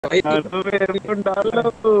उससे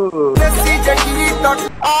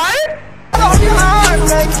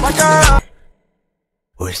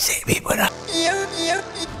भी बुरा।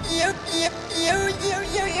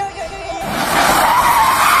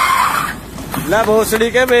 ला भोसड़ी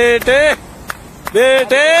के बेटे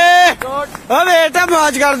बेटे, हाँ बेटा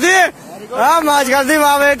मौज कर दी, हाँ मौज कर दी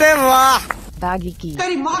वाह बेटे वाह। दागी की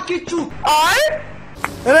तेरी माँ की चूक।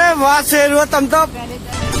 अरे वाह शेर हुआ तुम तो।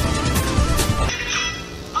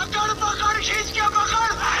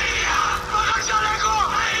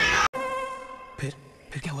 फिर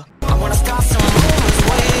क्या हुआ?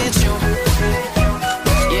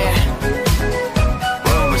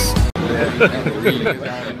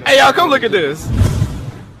 Hey y'all, come look at this.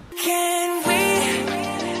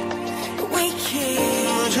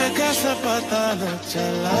 मुझे कैसे पता न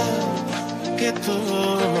चला कि तू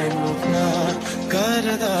मैनू प्यार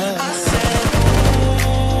करदा।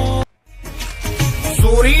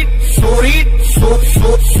 सॉरी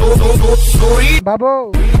बाबू,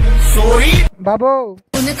 सॉरी बाबू।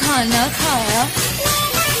 तूने खाना खाया?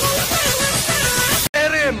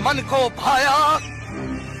 तेरे मन को भाया,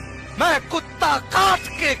 मैं कुत्ता काट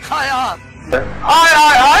के खाया। आय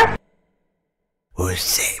आय आय,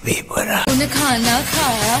 उससे भी बुरा। तूने खाना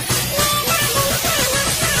खाया?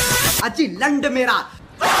 अजी लंड मेरा।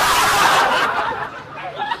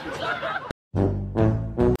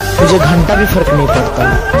 मुझे घंटा भी फर्क नहीं पड़ता।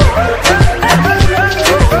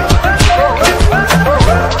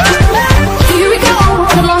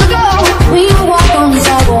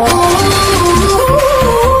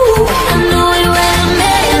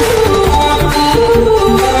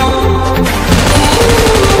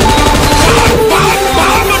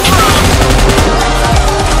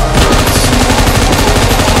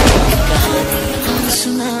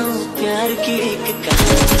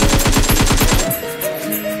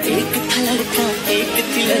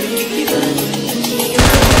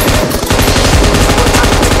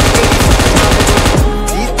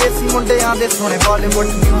 दे सोने बॉलीवुड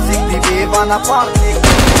म्यूजिक दी बेबाना पाते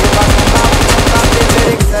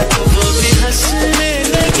वो भी हंसने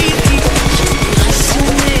लगी थी,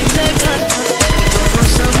 हंसने लगा था, वो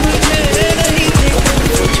समझे नहीं थे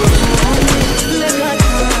जो होने लगा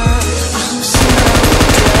था।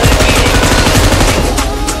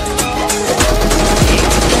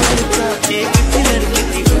 एक लड़की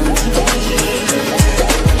थी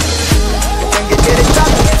तेरे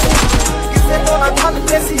साथ किसे तो ना था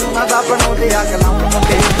तेसी होना दा बनो दे अगला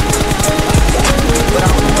मुंडे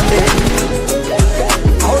ब्राउन मुंडे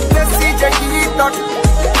और तेसी जगी डॉट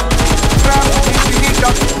ब्राउन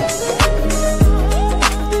डॉट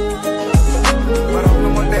ब्राउन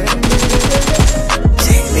मुंडे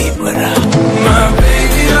से भी बुरा मां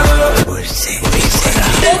बेबी उससे भी बुरा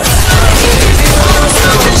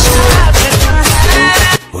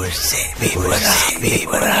उससे भी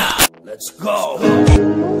बुरा। Let's go.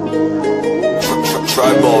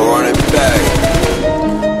 Try ball, run it back.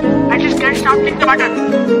 I just can't stop thinking about it.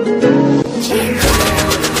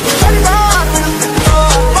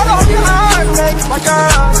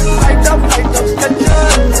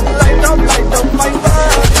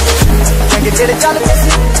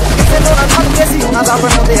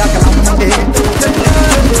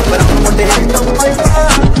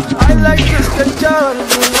 I like this guitar,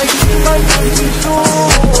 like my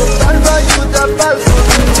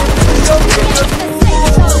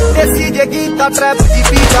देसी जगी ता ट्रैप जी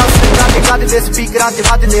पी जा सिंगा के गाद दे स्पीकरां ते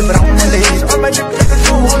वज दे ब्राउन मुंडे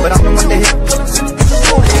ब्राउन मुंडे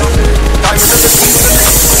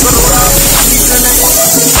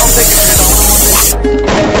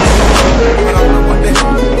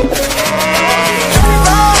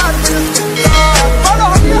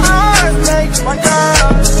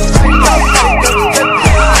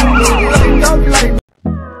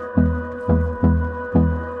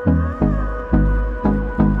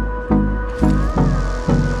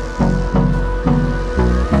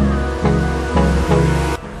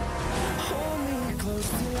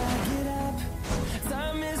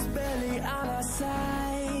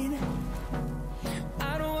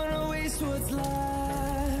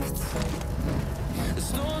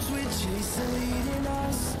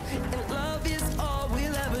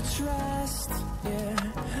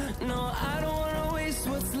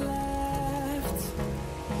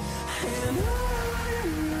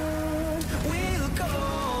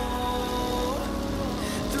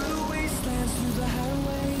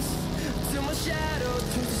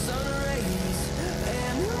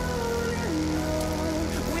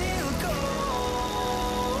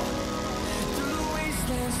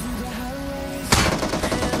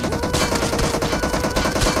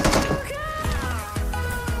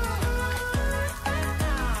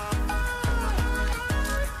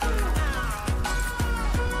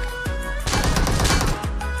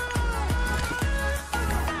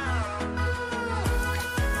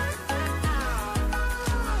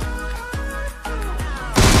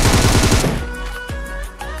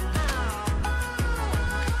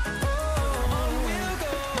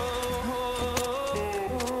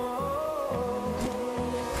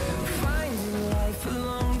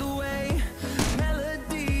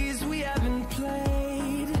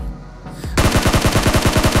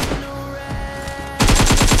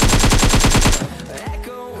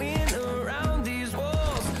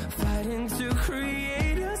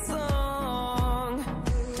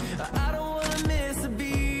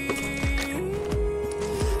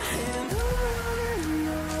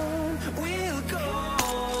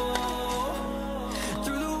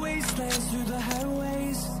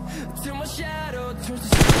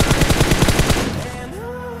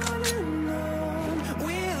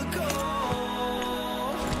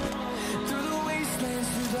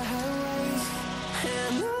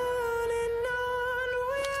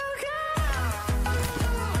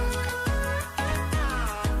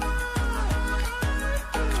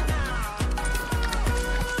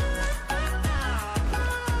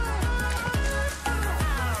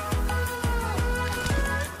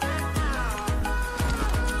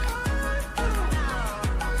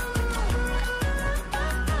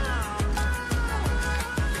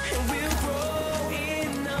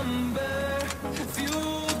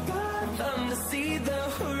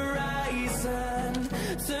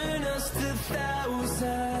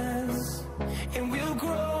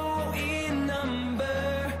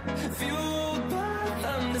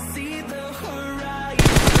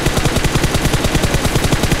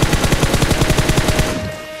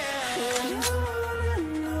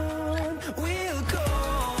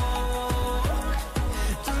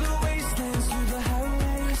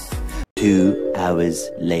 2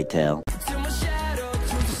 hours later.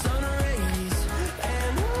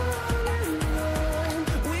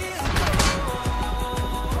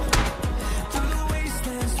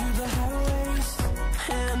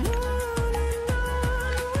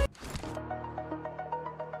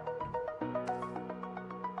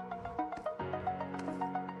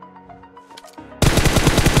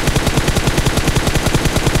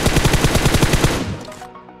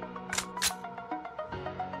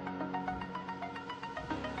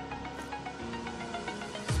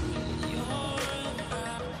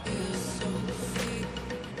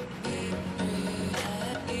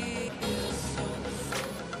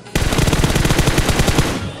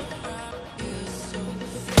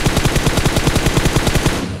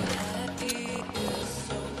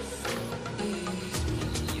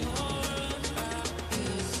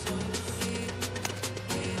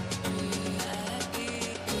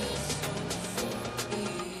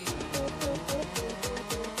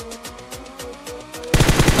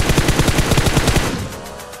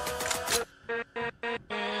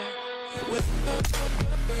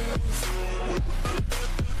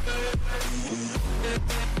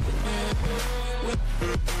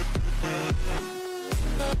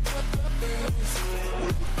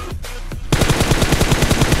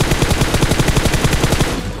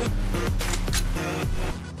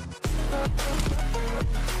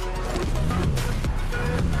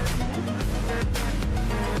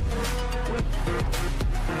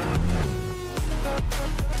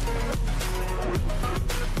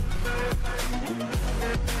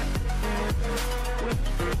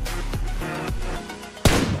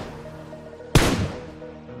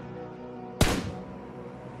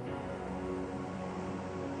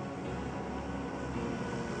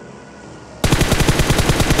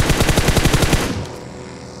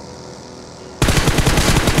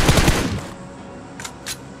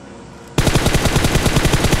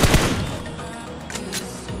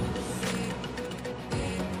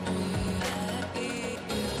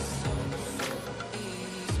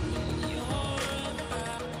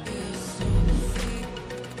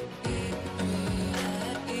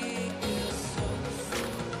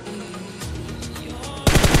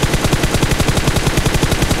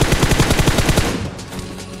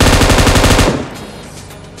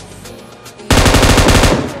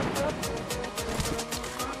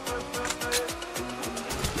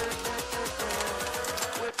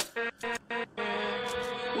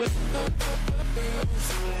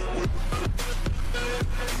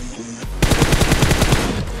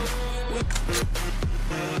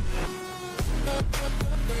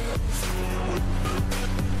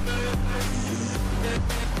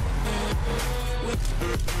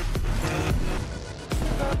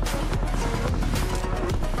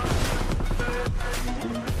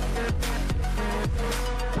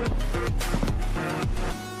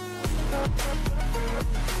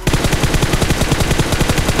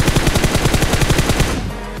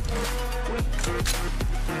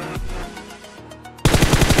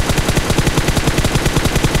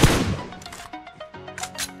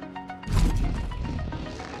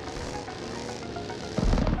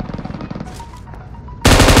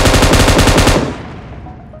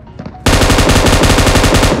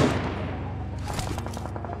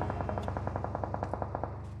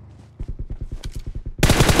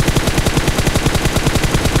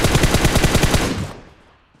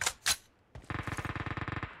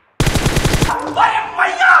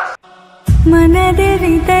 மனதில்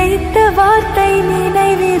விதைத்த வார்த்தை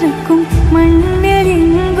நினைவிருக்கும்